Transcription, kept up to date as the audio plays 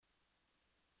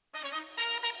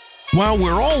While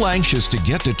we're all anxious to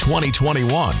get to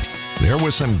 2021, there were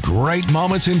some great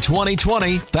moments in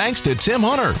 2020 thanks to Tim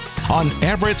Hunter on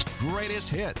Everett's Greatest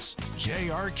Hits,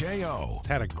 KRKO.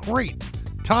 Had a great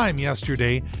time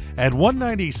yesterday at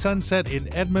 190 Sunset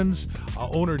in Edmonds.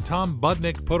 Owner Tom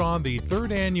Budnick put on the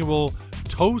third annual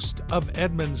Toast of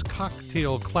Edmonds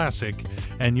Cocktail Classic,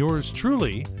 and yours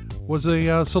truly was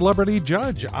a celebrity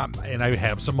judge, and I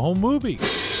have some home movies.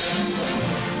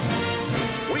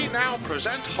 We now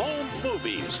present Home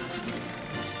Movies,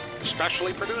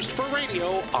 specially produced for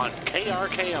radio on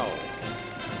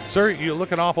KRKO. Sir, you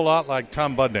look an awful lot like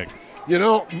Tom Budnick. You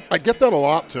know, I get that a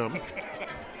lot, Tim.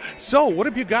 So, what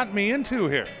have you gotten me into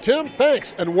here? Tim,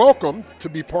 thanks, and welcome to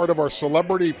be part of our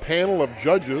celebrity panel of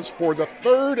judges for the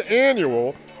third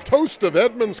annual Toast of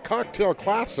Edmonds Cocktail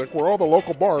Classic, where all the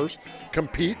local bars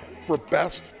compete for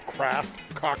best craft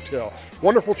cocktail.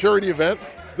 Wonderful charity event.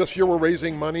 This year we're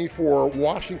raising money for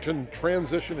Washington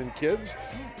Transition and Kids.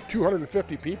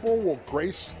 250 people will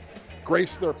grace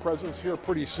their presence here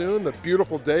pretty soon. The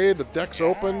beautiful day, the deck's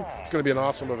open. It's going to be an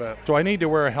awesome event. Do I need to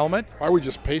wear a helmet? I would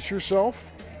just pace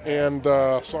yourself. And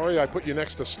sorry, I put you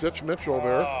next to Stitch Mitchell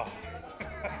there.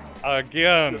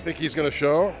 Again. You think he's going to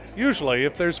show? Usually,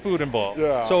 if there's food involved.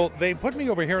 Yeah. So they put me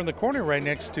over here in the corner right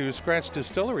next to Scratch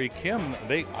Distillery. Kim,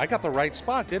 I got the right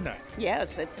spot, didn't I?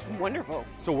 Yes, it's wonderful.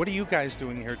 So what are you guys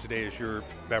doing here today as your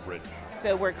beverage?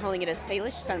 So we're calling it a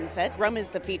Salish Sunset. Rum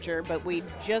is the feature, but we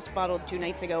just bottled 2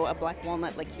 nights ago a black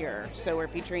walnut liqueur. So we're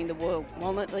featuring the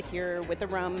walnut liqueur with the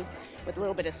rum, with a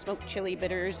little bit of smoked chili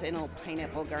bitters and a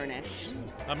pineapple garnish.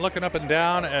 I'm looking up and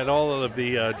down at all of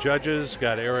the judges.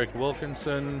 Got Eric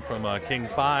Wilkinson from King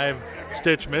 5.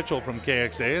 Stitch Mitchell from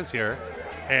KXA is here.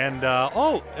 And,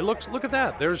 look at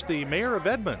that. There's the mayor of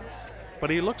Edmonds, but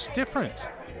he looks different.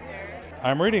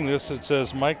 I'm reading this. It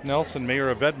says, Mike Nelson, mayor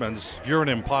of Edmonds, you're an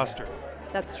imposter.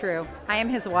 That's true. I am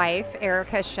his wife,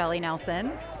 Erica Shelley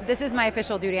Nelson. This is my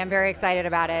official duty. I'm very excited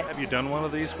about it. Have you done one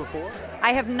of these before?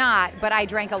 I have not, but I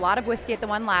drank a lot of whiskey at the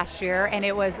one last year, and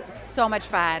it was so much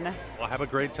fun. Well, have a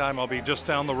great time. I'll be just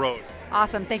down the road.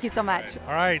 Awesome. Thank you so much.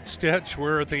 All right, Stitch,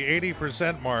 we're at the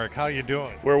 80% mark. How you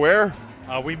doing? We're where?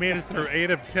 We made it through 8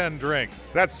 of 10 drinks.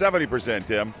 That's 70%,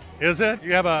 Tim. Is it?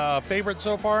 You have a favorite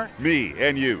so far? Me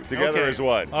and you, together as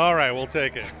one. All right, we'll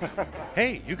take it.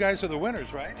 Hey, you guys are the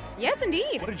winners, right? Yes,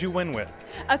 indeed. What did you win with?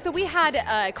 So we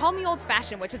had Call Me Old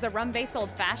Fashioned, which is a rum-based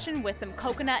old fashioned with some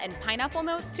coconut and pineapple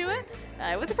notes to it.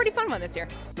 It was a pretty fun one this year.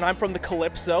 And I'm from the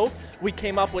Calypso. We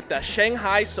came up with the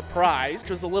Shanghai Surprise,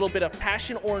 which was a little bit of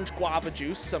passion orange guava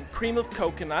juice, some cream of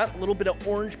coconut, a little bit of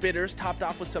orange bitters topped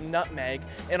off with some nutmeg,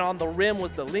 and on the rim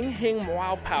was the Ling Hing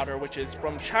Wow powder, which is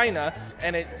from China,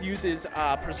 and it uses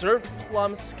preserved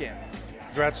plum skins.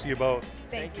 Congrats to you both.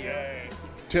 Thank you.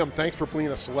 Tim, thanks for being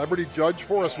a celebrity judge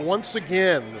for us once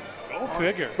again. Go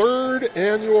figure. Third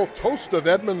annual Toast of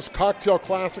Edmonds Cocktail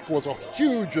Classic was a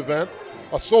huge event,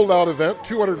 a sold-out event,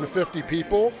 250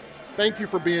 people. Thank you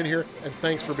for being here, and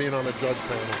thanks for being on the judge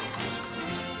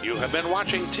panel. You have been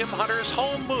watching Tim Hunter's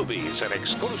Home Movies, an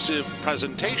exclusive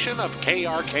presentation of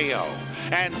KRKO.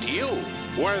 And you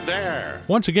were there.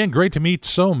 Once again, great to meet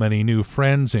so many new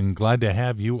friends, and glad to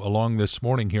have you along this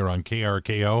morning here on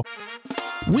KRKO.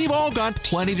 We've all got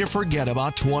plenty to forget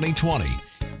about 2020,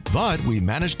 but we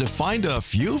managed to find a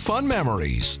few fun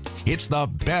memories. It's the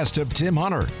best of Tim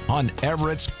Hunter on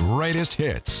Everett's Greatest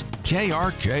Hits,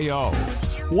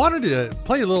 KRKO. Wanted to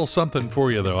play a little something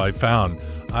for you, though, I found.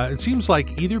 It seems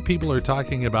like either people are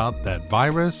talking about that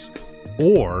virus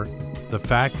or the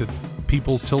fact that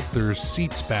people tilt their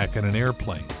seats back in an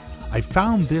airplane. I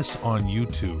found this on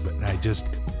YouTube, and I just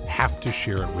have to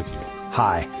share it with you.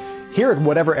 Hi. Here at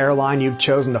whatever airline you've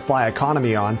chosen to fly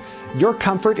economy on, your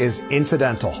comfort is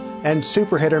incidental and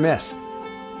super hit or miss.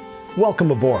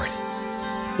 Welcome aboard.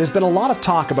 There's been a lot of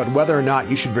talk about whether or not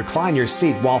you should recline your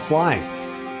seat while flying.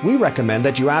 We recommend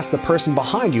that you ask the person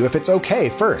behind you if it's okay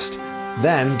first.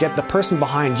 Then get the person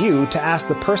behind you to ask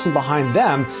the person behind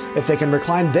them if they can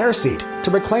recline their seat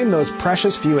to reclaim those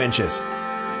precious few inches.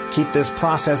 Keep this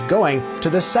process going to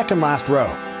the second last row.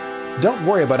 Don't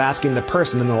worry about asking the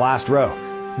person in the last row.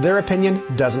 Their opinion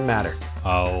doesn't matter.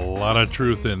 A lot of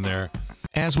truth in there.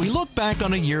 As we look back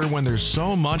on a year when there's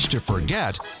so much to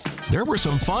forget, there were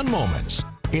some fun moments.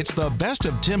 It's the best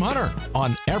of Tim Hunter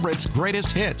on Everett's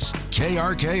Greatest Hits,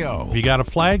 KRKO. If you got a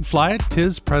flag, fly it.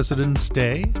 'Tis President's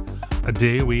Day, a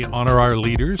day we honor our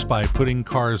leaders by putting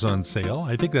cars on sale.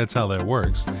 I think that's how that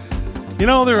works. You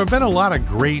know, there have been a lot of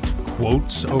great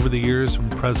quotes over the years from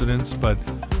presidents, but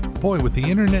boy, with the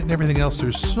internet and everything else,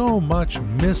 there's so much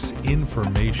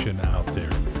misinformation out there.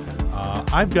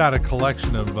 I've got a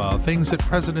collection of things that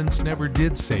presidents never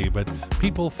did say, but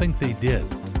people think they did.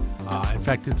 In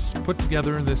fact, it's put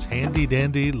together in this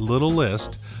handy-dandy little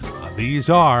list. These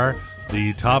are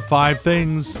the top 5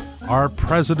 things our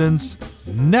presidents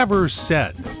never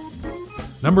said.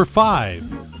 Number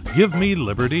 5, give me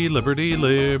liberty, liberty,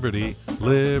 liberty,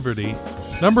 liberty.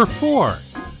 Number 4,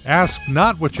 ask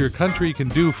not what your country can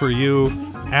do for you,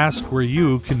 ask where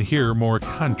you can hear more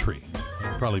country.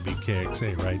 Probably be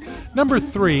KXA, right? Number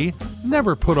 3,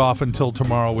 never put off until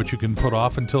tomorrow what you can put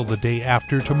off until the day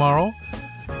after tomorrow.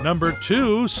 Number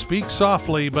 2, speak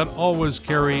softly but always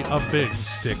carry a big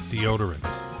stick deodorant.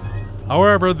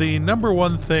 However, the number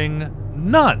 1 thing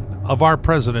none of our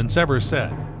presidents ever said,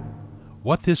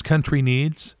 what this country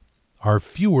needs are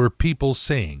fewer people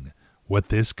saying what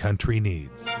this country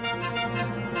needs.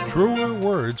 Truer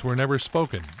words were never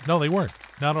spoken. No, they weren't.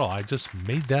 Not at all. I just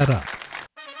made that up.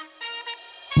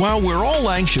 While we're all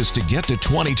anxious to get to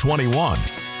 2021,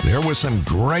 there was some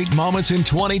great moments in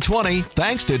 2020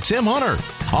 thanks to Tim Hunter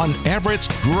on Everett's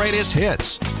Greatest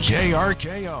Hits,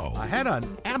 KRKO. I had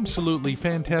an absolutely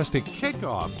fantastic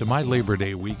kickoff to my Labor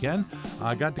Day weekend.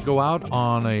 I got to go out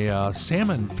on a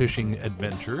salmon fishing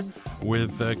adventure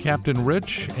with Captain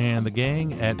Rich and the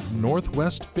gang at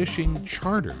Northwest Fishing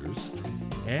Charters.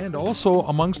 And also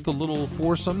amongst the little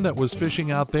foursome that was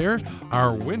fishing out there,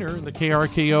 our winner in the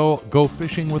KRKO Go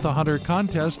Fishing with a Hunter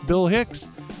contest, Bill Hicks.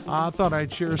 I thought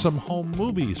I'd share some home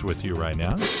movies with you right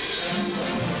now.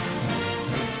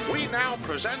 We now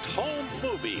present Home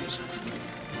Movies,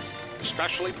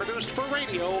 specially produced for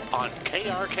radio on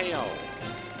KRKO.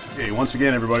 Hey, once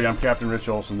again, everybody, I'm Captain Rich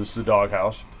Olson. This is the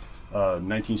Doghouse.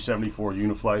 1974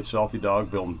 Uniflight Salty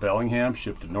Dog built in Bellingham,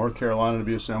 shipped to North Carolina to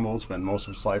be assembled, spent most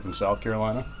of its life in South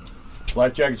Carolina.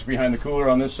 Life jackets behind the cooler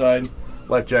on this side,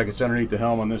 life jackets underneath the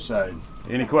helm on this side.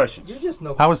 Any questions?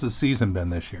 How has the season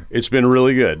been this year? It's been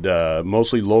really good.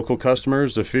 Mostly local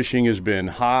customers. The fishing has been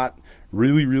hot,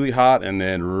 really, really hot, and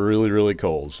then really, really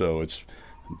cold. So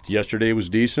yesterday was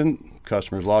decent.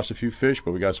 Customers lost a few fish,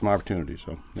 but we got some opportunities.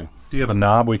 So yeah. Do you have a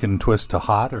knob we can twist to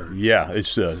hot? Or yeah,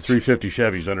 it's 350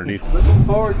 Chevys underneath. Looking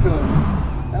forward to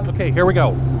it. Okay, here we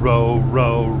go. Row,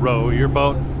 row, row your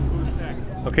boat.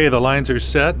 Okay, the lines are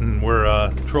set, and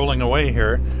we're trolling away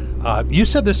here. You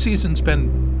said this season's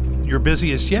been your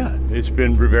busiest yet. It's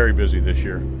been very busy this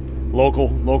year.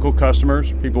 Local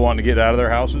customers, people wanting to get out of their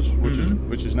houses,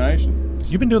 which is nice.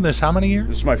 You've been doing this how many years?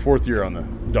 This is my 4th year on the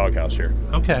Doghouse here.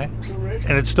 Okay.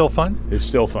 And it's still fun? It's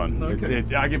still fun. Okay.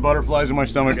 I get butterflies in my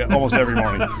stomach almost every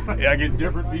morning. I get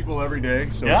different people every day,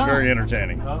 so it's very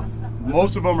entertaining.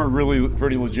 Most of them are really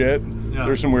pretty legit. Yeah.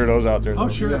 There's some weirdos out there. Oh,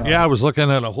 sure. Yeah, I was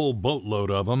looking at a whole boatload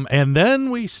of them. And then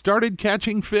we started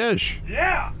catching fish.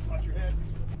 Yeah! Watch your head.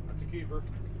 Watch the keeper.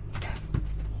 Yes.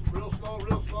 Real slow,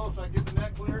 so I get the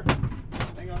net clear.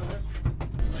 Hang on to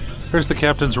this. Here's the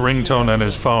captain's ringtone on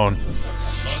his phone.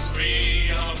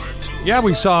 Yeah,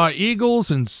 we saw eagles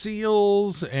and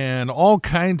seals and all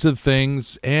kinds of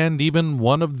things, and even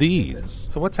one of these.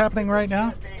 So what's happening right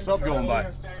now? Sub going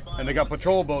by. And they got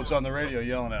patrol boats on the radio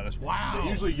yelling at us. Wow. They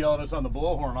usually yell at us on the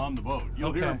blowhorn on the boat.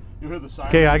 You'll hear the siren.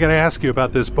 Okay, I got to ask you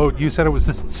about this boat. You said it was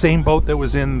the same boat that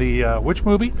was in the which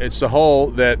movie? It's the hull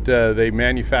that they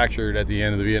manufactured at the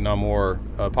end of the Vietnam War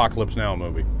Apocalypse Now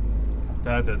movie.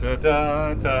 Da, da, da,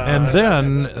 da, da. And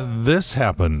then this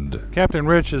happened. Captain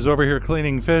Rich is over here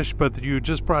cleaning fish, but you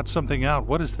just brought something out.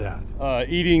 What is that?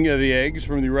 Eating the eggs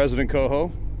from the resident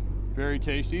coho. Very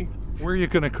tasty. Where are you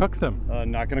going to cook them?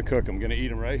 Not going to cook them. Going to eat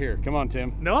them right here. Come on,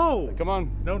 Tim. No. Come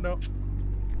on. No.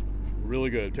 Really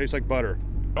good. Tastes like butter.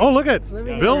 Oh, look at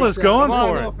Bill is going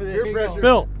for it. Peer pressure.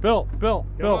 Bill. Come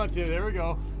on, Tim. There we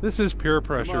go. This is peer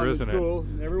pressure, isn't it? Cool.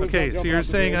 Okay, so you're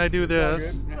saying I do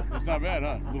this. It's not bad,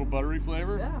 huh? A little buttery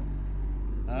flavor. Yeah.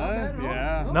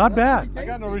 Yeah. Not bad. I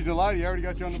got no reason to lie to you. I already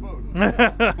got you on the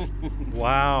boat.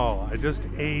 Wow. I just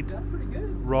ate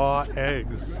raw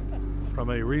eggs from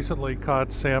a recently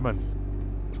caught salmon.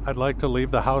 I'd like to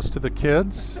leave the house to the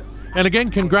kids. And again,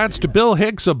 congrats to Bill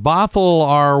Hicks of Bothell,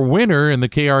 our winner in the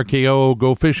KRKO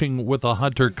Go Fishing with a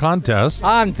Hunter contest.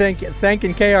 I'm thanking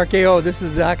KRKO. This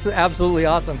is absolutely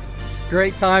awesome.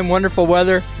 Great time, wonderful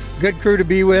weather, good crew to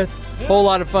be with, whole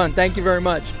lot of fun. Thank you very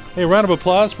much. Hey, round of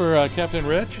applause for Captain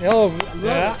Rich. Oh,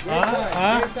 yeah.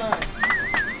 Great time.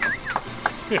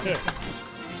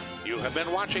 You have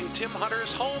been watching Tim Hunter's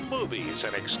Home Movies,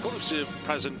 an exclusive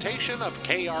presentation of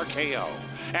KRKO.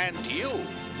 And you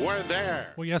were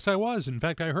there. Well, yes, I was. In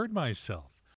fact, I heard myself.